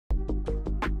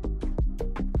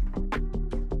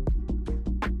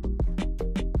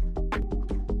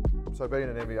So being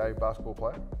an NBA basketball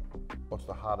player, what's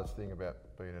the hardest thing about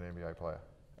being an NBA player?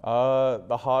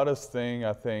 The hardest thing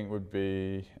I think would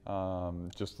be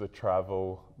just the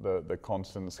travel, the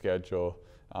constant schedule,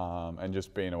 and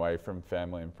just being away from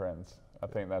family and friends. I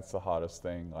think that's the hardest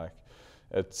thing. Like,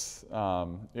 it's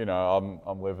you know,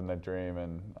 I'm living the dream,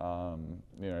 and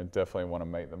you know, definitely want to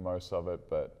make the most of it.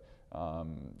 But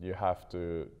you have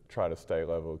to try to stay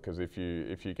level, because if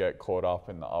you get caught up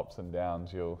in the ups and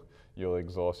downs, you'll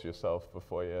exhaust yourself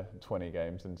before you're 20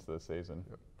 games into the season.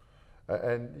 Yep.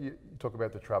 And you talk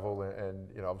about the travel, and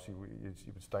you know, obviously you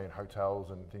would stay in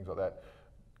hotels and things like that.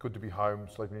 Good to be home,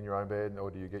 sleeping in your own bed, or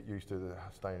do you get used to the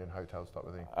staying in hotels type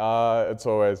of thing? It's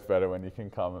always better when you can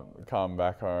come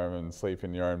back home and sleep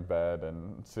in your own bed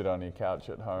and sit on your couch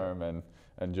at home and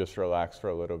just relax for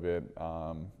a little bit.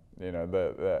 You know,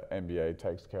 the NBA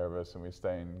takes care of us, and we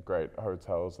stay in great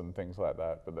hotels and things like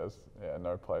that, but there's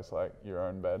no place like your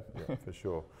own bed. Yeah, for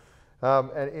sure.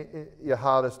 And your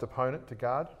hardest opponent to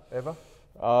guard ever?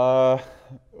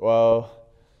 Well,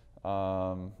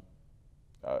 I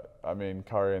mean,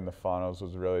 Curry in the finals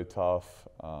was really tough.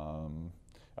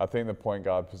 I think the point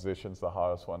guard position's the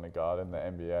hardest one to guard in the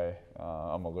NBA.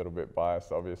 I'm a little bit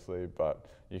biased, obviously, but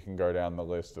you can go down the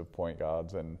list of point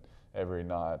guards, and every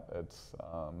night it's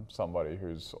somebody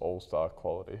who's all-star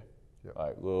quality. Yep.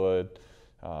 Like Lillard,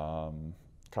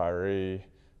 Kyrie,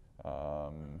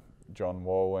 John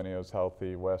Wall when he was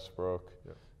healthy, Westbrook,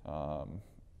 yep.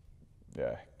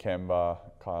 Kemba,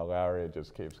 Kyle Lowry, it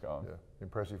just keeps going. Yeah.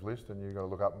 Impressive list, and you've got to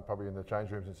look up and probably in the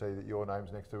change rooms and see that your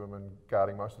name's next to them and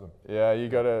guarding most of them. Yeah, you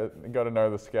got to know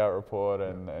the scout report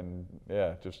and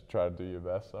just try to do your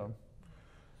best. So.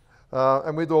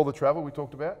 And with all the travel we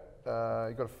talked about,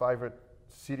 you got a favourite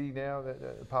city now,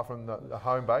 apart from the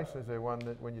home base? Is there one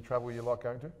that when you travel you like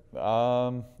going to?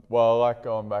 Well, I like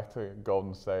going back to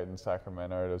Golden State and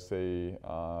Sacramento to see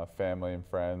family and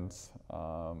friends.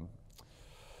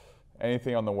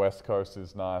 Anything on the West Coast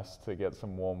is nice to get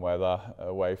some warm weather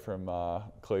away from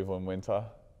Cleveland winter.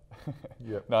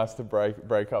 Yep. Nice to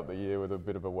break up the year with a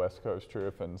bit of a West Coast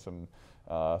trip and some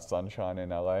sunshine in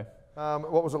LA.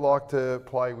 What was it like to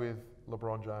play with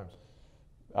LeBron James?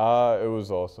 It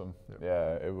was awesome. Yep.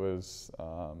 Yeah, it was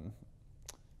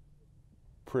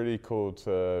pretty cool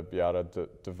to be able to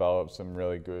develop some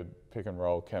really good pick and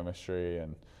roll chemistry,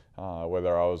 and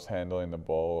whether I was handling the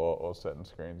ball or setting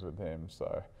screens with him.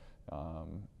 So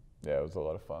it was a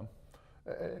lot of fun.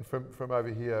 And from over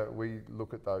here, we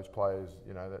look at those players,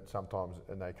 you know, that sometimes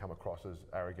and they come across as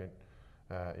arrogant,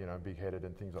 you know, big-headed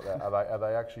and things like that. Are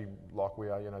they actually like we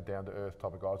are, you know, down-to-earth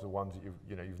type of guys, the ones that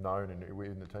you've known and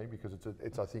within the team? Because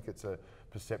I think it's a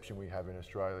perception we have in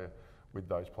Australia with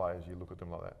those players. You look at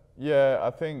them like that. Yeah,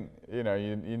 I think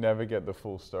you never get the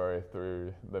full story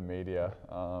through the media,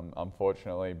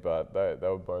 unfortunately. But they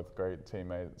were both great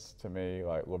teammates to me.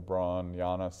 Like LeBron,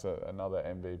 Giannis, another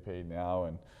MVP now,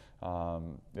 and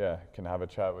can have a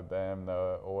chat with them.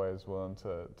 They're always willing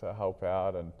to help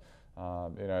out and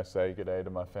say good day to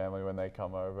my family when they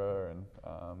come over, and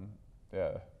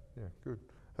Yeah, good.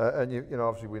 And you know,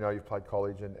 obviously we know you've played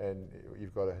college and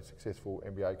you've got a successful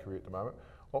NBA career at the moment.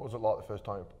 What was it like the first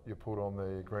time you put on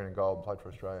the green and gold and played for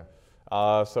Australia?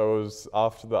 So it was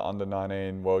after the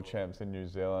under-19 World Champs in New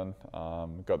Zealand.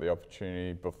 Got the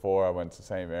opportunity before I went to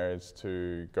St Mary's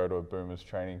to go to a Boomers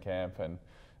training camp, and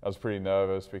I was pretty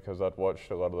nervous because I'd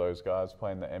watched a lot of those guys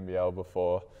playing the NBL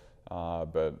before,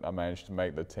 but I managed to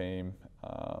make the team.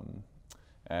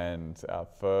 And our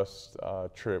first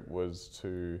trip was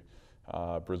to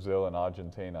Brazil and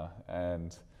Argentina,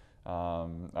 and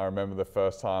I remember the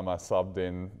first time I subbed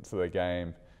in to the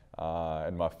game,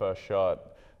 and my first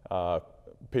shot,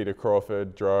 Peter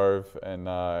Crawford drove and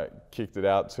kicked it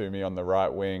out to me on the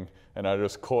right wing, and I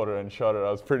just caught it and shot it. I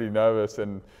was pretty nervous,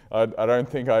 and I don't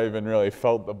think I even really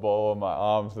felt the ball in my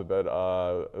arms, but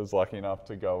I was lucky enough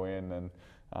to go in. And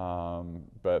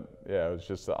but yeah, it was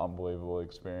just an unbelievable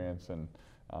experience and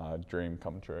dream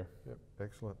come true. Yep,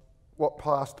 excellent. What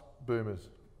past Boomers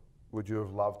would you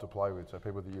have loved to play with? So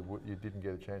people that you didn't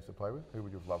get a chance to play with, who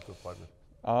would you have loved to have played with?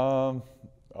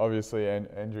 Obviously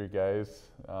Andrew Gaze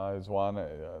is one. I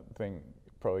think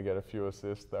probably get a few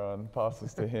assists throwing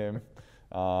passes to him,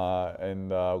 and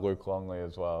Luke Longley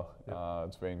as well. Yep.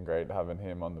 It's been great having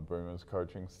him on the Boomers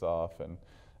coaching staff, and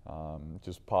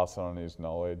just passing on his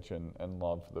knowledge and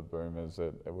love for the Boomers.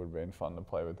 It would have been fun to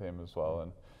play with him as well,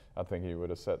 and I think he would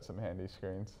have set some handy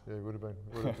screens. Yeah, it would have been.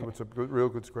 It's real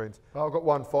good screens. I've got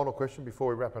one final question before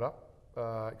we wrap it up.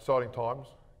 Exciting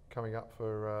times coming up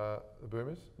for the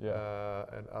Boomers,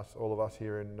 and all of us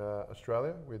here in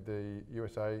Australia with the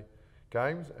USA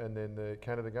Games and then the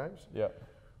Canada Games. Yeah.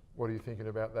 What are you thinking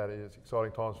about that? It's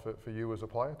exciting times for you as a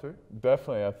player too?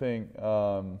 Definitely. I think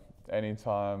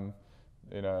anytime,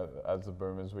 as the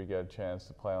Boomers, we get a chance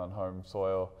to play on home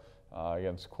soil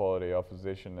against quality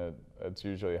opposition, it's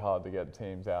usually hard to get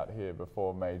teams out here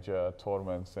before major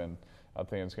tournaments, and I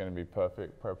think it's going to be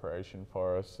perfect preparation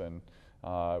for us. And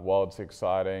while it's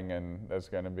exciting and there's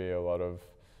going to be a lot of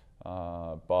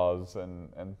buzz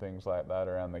and things like that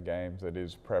around the games, it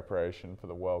is preparation for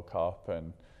the World Cup,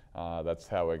 and that's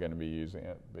how we're going to be using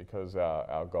it, because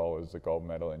our goal is the gold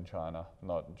medal in China,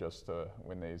 not just to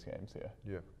win these games here.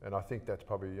 Yeah, and I think that's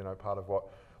probably part of what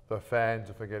the fans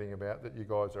are forgetting about, that you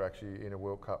guys are actually in a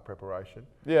World Cup preparation.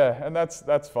 Yeah, and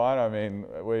that's fine. I mean,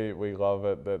 we love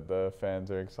it that the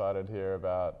fans are excited here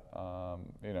about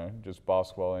just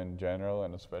basketball in general,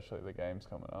 and especially the games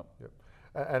coming up. Yep.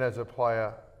 And as a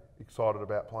player, excited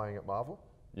about playing at Marvel?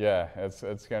 Yeah, it's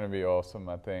going to be awesome.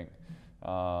 I think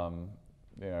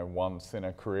once in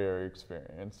a career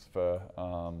experience for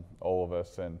all of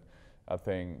us, and I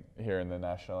think hearing the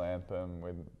national anthem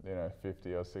with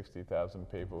 50 or 60,000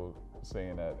 people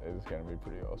singing it is going to be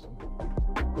pretty awesome.